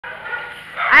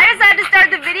I just had to start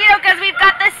the video because we've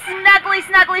got this snuggly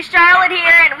Charlotte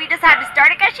here, and we just had to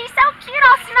start it because she's so cute,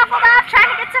 all snuffled up, trying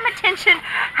to get some attention.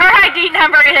 Her ID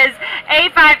number is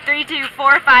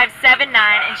A5324579,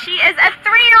 and she is a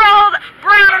 3-year-old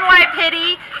brown and white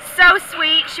pitty. So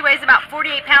sweet. She weighs about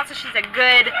 48 pounds, so she's a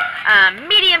good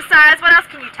medium size. What else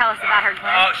can you tell us about her,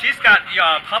 Glenn? Oh, she's got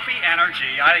puppy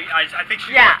energy. I think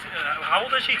she's how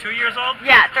old is she? 2 years old?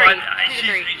 Yeah, 3.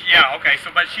 Yeah, okay.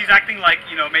 So, but she's acting like,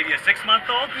 you know, maybe a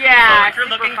 6-month-old. Yeah. So if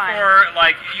you're looking for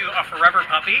like a forever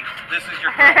puppy, this is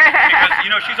your girl. Because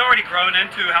you know she's already grown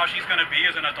into how she's going to be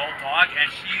as an adult dog, and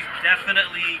she's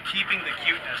definitely keeping the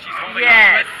cuteness. She's holding on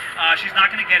to it. She's not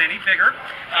going to get any bigger,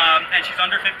 and she's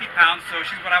under 50 pounds, so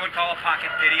she's what I would call a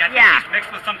pocket pitty. I think she's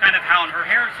mixed with some kind of hound. Her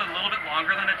hair is a little bit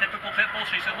longer than a typical pit bull.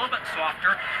 She's a little bit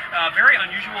softer. Very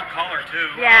unusual color too.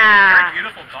 Yeah. Very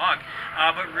beautiful dog,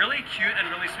 but really cute and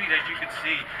really sweet, as you can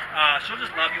see. She'll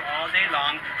just love you all day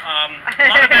long. A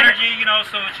lot of energy, you know,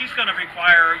 so she's going to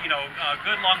require, you know,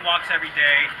 good long walks every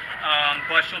day.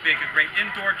 But she'll be a great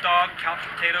indoor dog, couch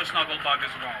potato, snuggle bug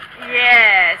as well.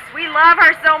 Yes, we love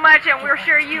her so much, and we're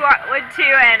sure you would too,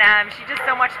 and she's just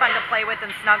so much fun to play with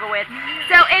and snuggle with.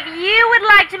 So if you would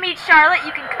like to meet Charlotte,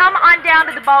 you can come on down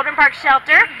to the Baldwin Park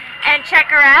shelter and check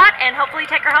her out, and hopefully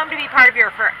take her home to be part of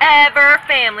your forever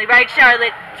family. Right,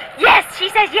 Charlotte? Yes, she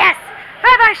says yes.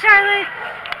 Bye-bye, Charlotte.